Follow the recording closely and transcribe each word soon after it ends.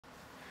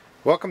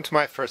Welcome to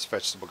my first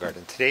vegetable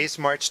garden. Today's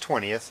March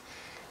 20th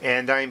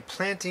and I'm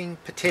planting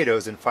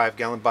potatoes in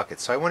 5-gallon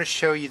buckets. So I want to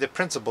show you the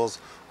principles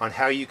on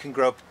how you can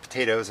grow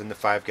potatoes in the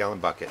 5-gallon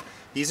bucket.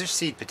 These are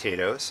seed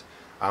potatoes.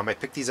 I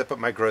picked these up at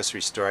my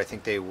grocery store. I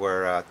think they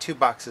were 2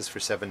 boxes for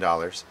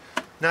 $7.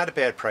 Not a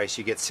bad price.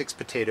 You get 6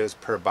 potatoes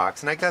per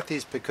box, and I got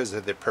these because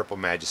of their purple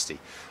majesty.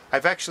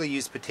 I've actually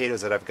used potatoes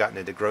that I've gotten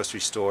at the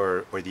grocery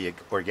store or the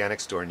organic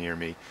store near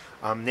me.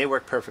 They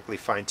work perfectly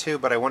fine too,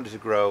 but I wanted to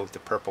grow the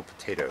purple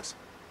potatoes.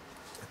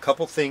 A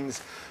couple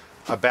things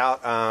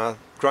about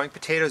growing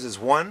potatoes is,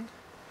 one,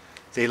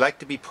 they like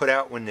to be put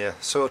out when the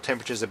soil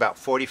temperature is about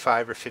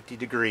 45 or 50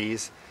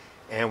 degrees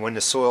and when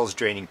the soil is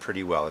draining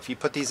pretty well. If you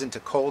put these into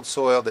cold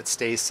soil that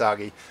stays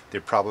soggy,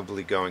 they're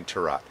probably going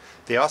to rot.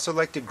 They also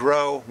like to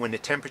grow when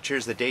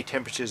the day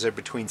temperatures are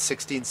between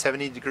 60 and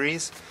 70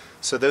 degrees.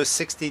 So those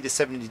 60 to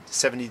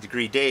 70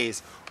 degree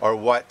days are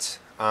what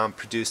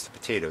produce the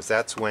potatoes.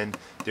 That's when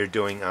they're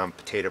doing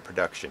potato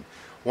production.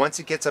 Once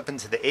it gets up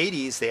into the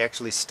 80s, they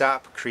actually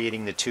stop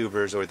creating the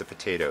tubers or the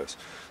potatoes.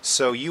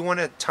 So you want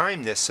to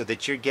time this so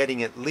that you're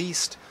getting at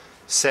least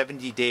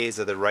 70 days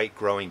of the right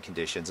growing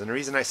conditions. And the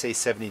reason I say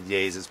 70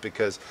 days is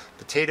because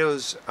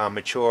potatoes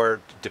mature,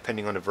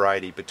 depending on the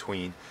variety,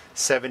 between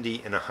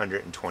 70 and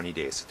 120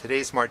 days. So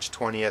today's March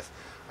 20th.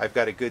 I've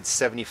got a good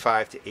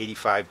 75 to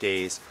 85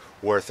 days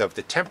worth of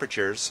the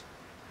temperatures,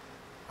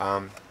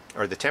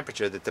 or the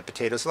temperature that the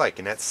potatoes like,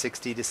 and that's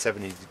 60 to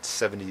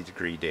 70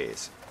 degree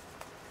days.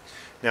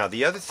 Now,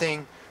 the other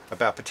thing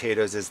about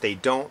potatoes is they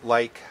don't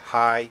like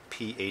high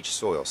pH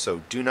soil,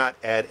 so do not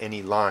add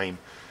any lime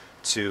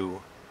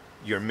to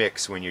your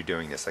mix when you're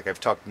doing this. Like I've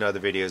talked in other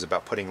videos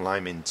about putting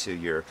lime into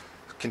your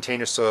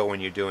container soil when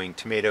you're doing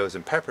tomatoes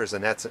and peppers,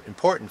 and that's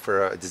important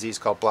for a disease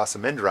called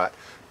blossom end rot,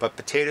 but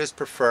potatoes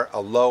prefer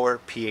a lower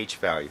pH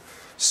value.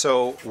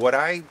 So what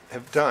I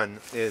have done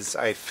is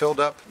I filled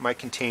up my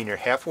container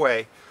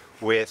halfway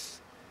with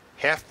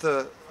half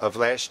of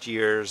last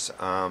year's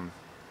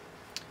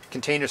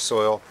container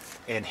soil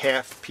and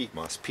half peat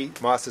moss. Peat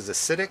moss is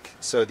acidic,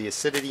 so the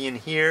acidity in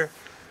here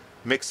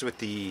mixed with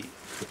the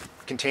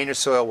container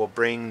soil will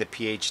bring the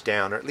pH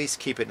down, or at least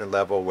keep it in a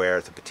level where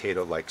the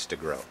potato likes to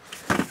grow.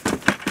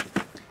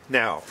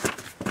 Now,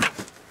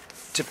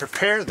 to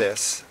prepare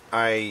this,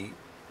 I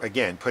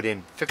again put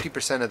in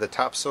 50% of the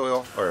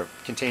topsoil or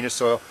container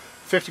soil,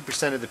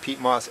 50% of the peat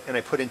moss, and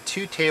I put in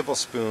 2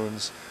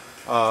 tablespoons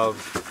of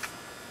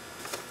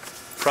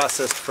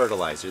processed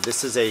fertilizer.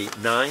 This is a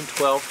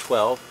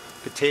 9-12-12.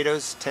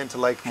 Potatoes tend to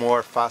like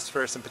more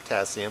phosphorus and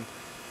potassium,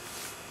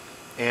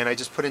 and I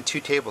just put in 2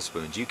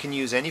 tablespoons. You can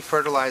use any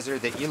fertilizer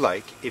that you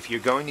like. If you're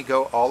going to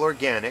go all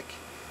organic,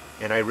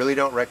 and I really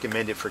don't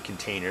recommend it for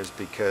containers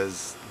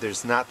because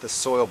there's not the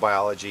soil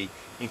biology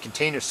in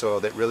container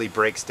soil that really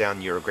breaks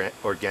down your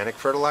organic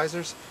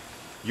fertilizers.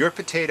 Your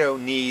potato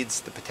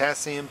needs the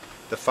potassium,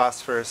 the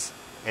phosphorus,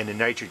 and the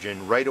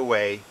nitrogen right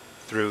away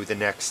through the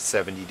next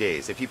 70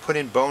 days. If you put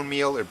in bone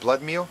meal or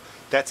blood meal,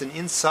 that's an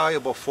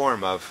insoluble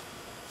form of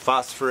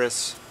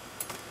phosphorus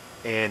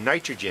and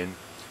nitrogen,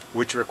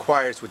 which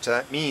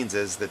that means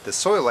is that the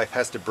soil life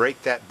has to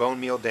break that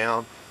bone meal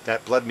down,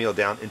 that blood meal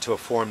down, into a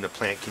form the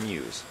plant can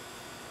use.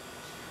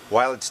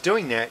 While it's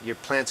doing that, your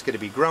plant's going to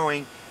be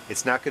growing.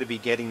 It's not going to be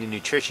getting the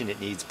nutrition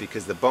it needs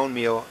because the bone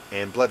meal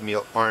and blood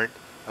meal aren't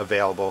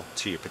available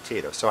to your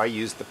potato. So I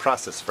used the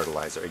processed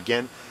fertilizer.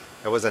 Again,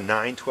 that was a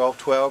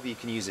 9-12-12. You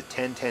can use a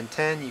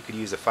 10-10-10. You could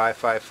use a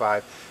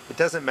 5-5-5. It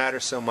doesn't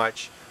matter so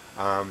much.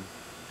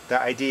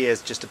 The idea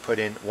is just to put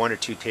in 1 or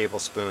 2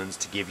 tablespoons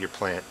to give your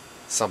plant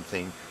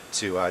something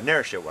to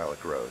nourish it while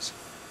it grows.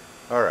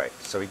 Alright,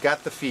 so we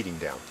got the feeding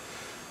down.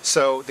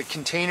 So the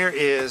container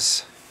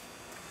is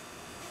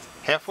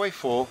halfway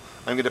full.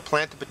 I'm going to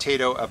plant the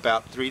potato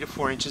about 3 to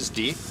 4 inches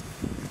deep.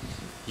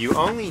 You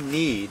only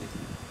need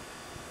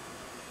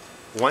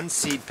 1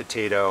 seed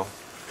potato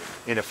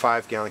in a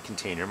 5-gallon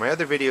container. In my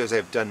other videos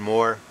I've done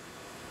more,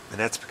 and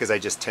that's because I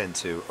just tend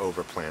to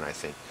overplant, I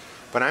think.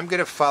 But I'm going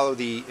to follow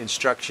the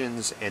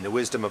instructions and the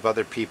wisdom of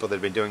other people that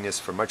have been doing this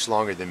for much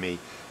longer than me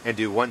and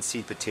do 1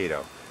 seed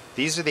potato.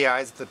 These are the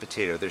eyes of the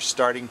potato. They're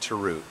starting to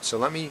root. So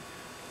let me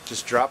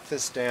just drop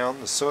this down.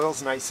 The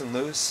soil's nice and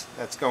loose.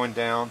 That's going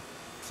down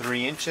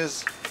 3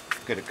 inches.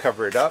 I'm going to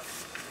cover it up.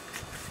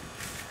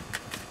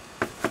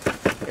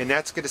 And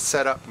that's going to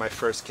set up my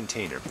first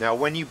container. Now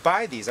when you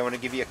buy these, I want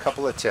to give you a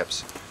couple of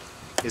tips.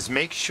 Is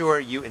make sure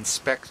you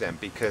inspect them,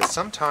 because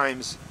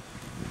sometimes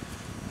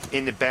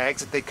in the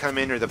bags that they come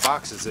in or the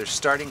boxes, they're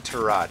starting to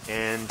rot,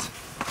 and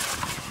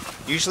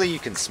usually you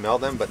can smell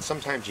them, but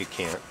sometimes you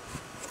can't.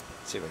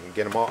 Let's see if I can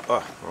get them all.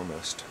 Oh,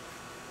 almost.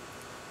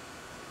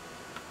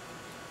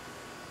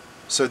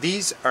 So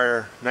these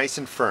are nice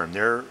and firm.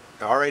 They're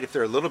alright if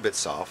they're a little bit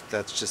soft.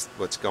 That's just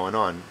what's going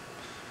on.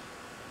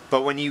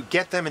 But when you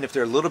get them and if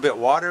they're a little bit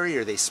watery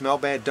or they smell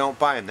bad, don't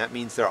buy them. That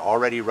means they're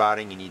already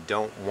rotting and you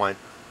don't want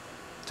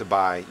to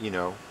buy,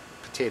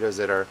 potatoes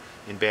that are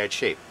in bad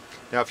shape.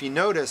 Now if you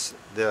notice,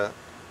 the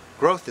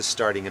growth is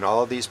starting in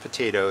all of these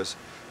potatoes.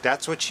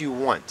 That's what you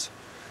want.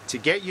 To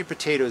get your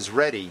potatoes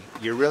ready,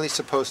 you're really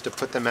supposed to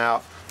put them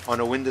out on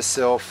a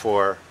windowsill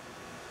for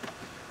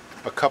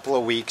a couple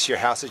of weeks. Your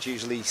house is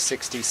usually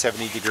 60,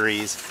 70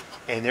 degrees,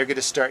 and they're going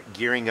to start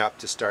gearing up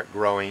to start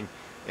growing,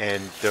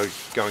 and they're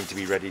going to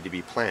be ready to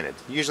be planted.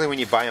 Usually when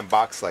you buy them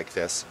boxed like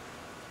this,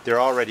 they're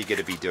already going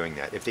to be doing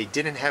that. If they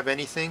didn't have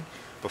anything,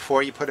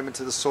 before you put them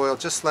into the soil,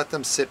 just let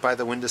them sit by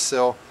the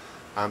windowsill,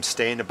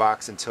 stay in the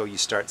box until you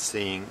start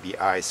seeing the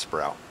eyes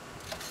sprout.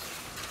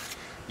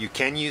 You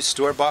can use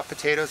store-bought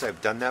potatoes.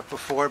 I've done that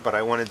before, but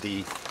I wanted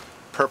the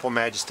Purple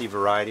Majesty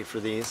variety for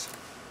these.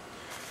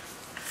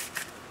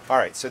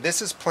 Alright, so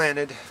this is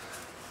planted,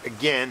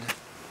 again,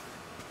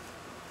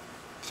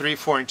 3 or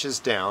 4 inches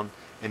down,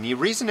 and the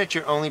reason that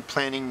you're only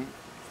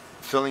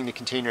filling the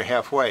container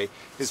halfway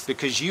is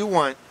because you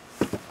want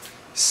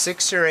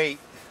 6 or 8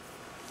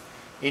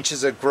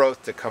 inches of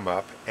growth to come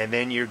up, and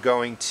then you're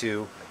going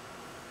to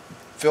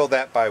fill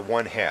that by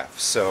 1/2.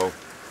 So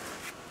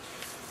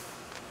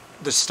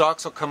the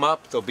stalks will come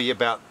up, they'll be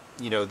about,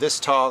 this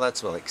tall,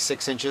 that's like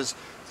 6 inches.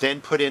 Then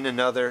put in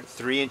another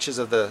 3 inches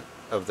of the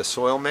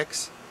soil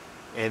mix,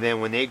 and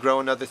then when they grow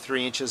another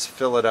 3 inches,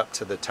 fill it up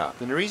to the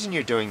top. And the reason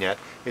you're doing that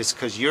is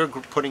because you're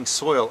putting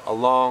soil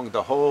along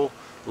the whole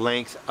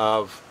length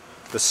of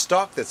the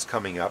stalk that's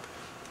coming up,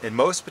 and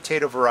most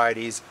potato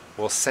varieties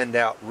will send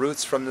out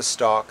roots from the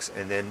stalks,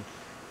 and then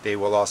they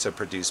will also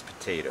produce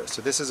potatoes.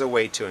 So this is a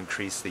way to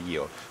increase the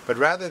yield. But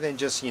rather than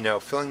just,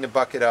 filling the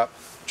bucket up,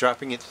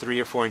 dropping it 3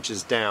 or 4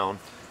 inches down,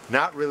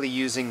 not really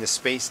using the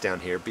space down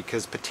here,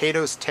 because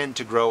potatoes tend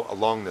to grow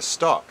along the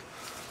stalk.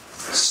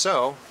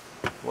 So,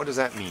 what does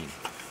that mean?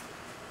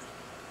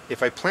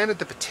 If I planted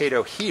the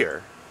potato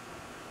here,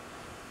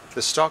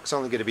 the stalk's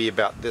only going to be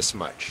about this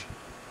much.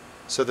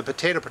 So the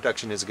potato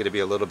production is going to be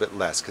a little bit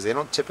less, because they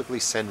don't typically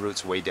send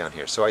roots way down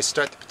here. So I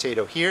start the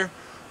potato here,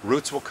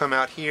 roots will come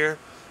out here,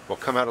 will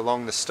come out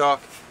along the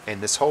stalk,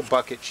 and this whole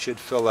bucket should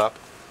fill up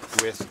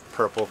with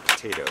purple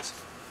potatoes.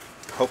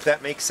 Hope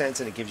that makes sense,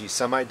 and it gives you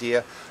some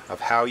idea of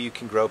how you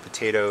can grow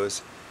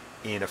potatoes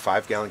in a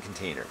 5-gallon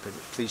container.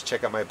 Please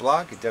check out my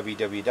blog at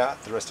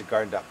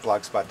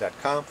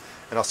www.therustedgarden.blogspot.com,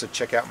 and also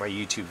check out my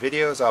YouTube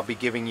videos. I'll be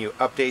giving you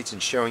updates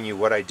and showing you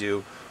what I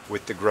do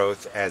with the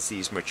growth as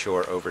these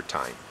mature over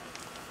time.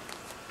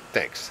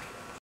 Thanks.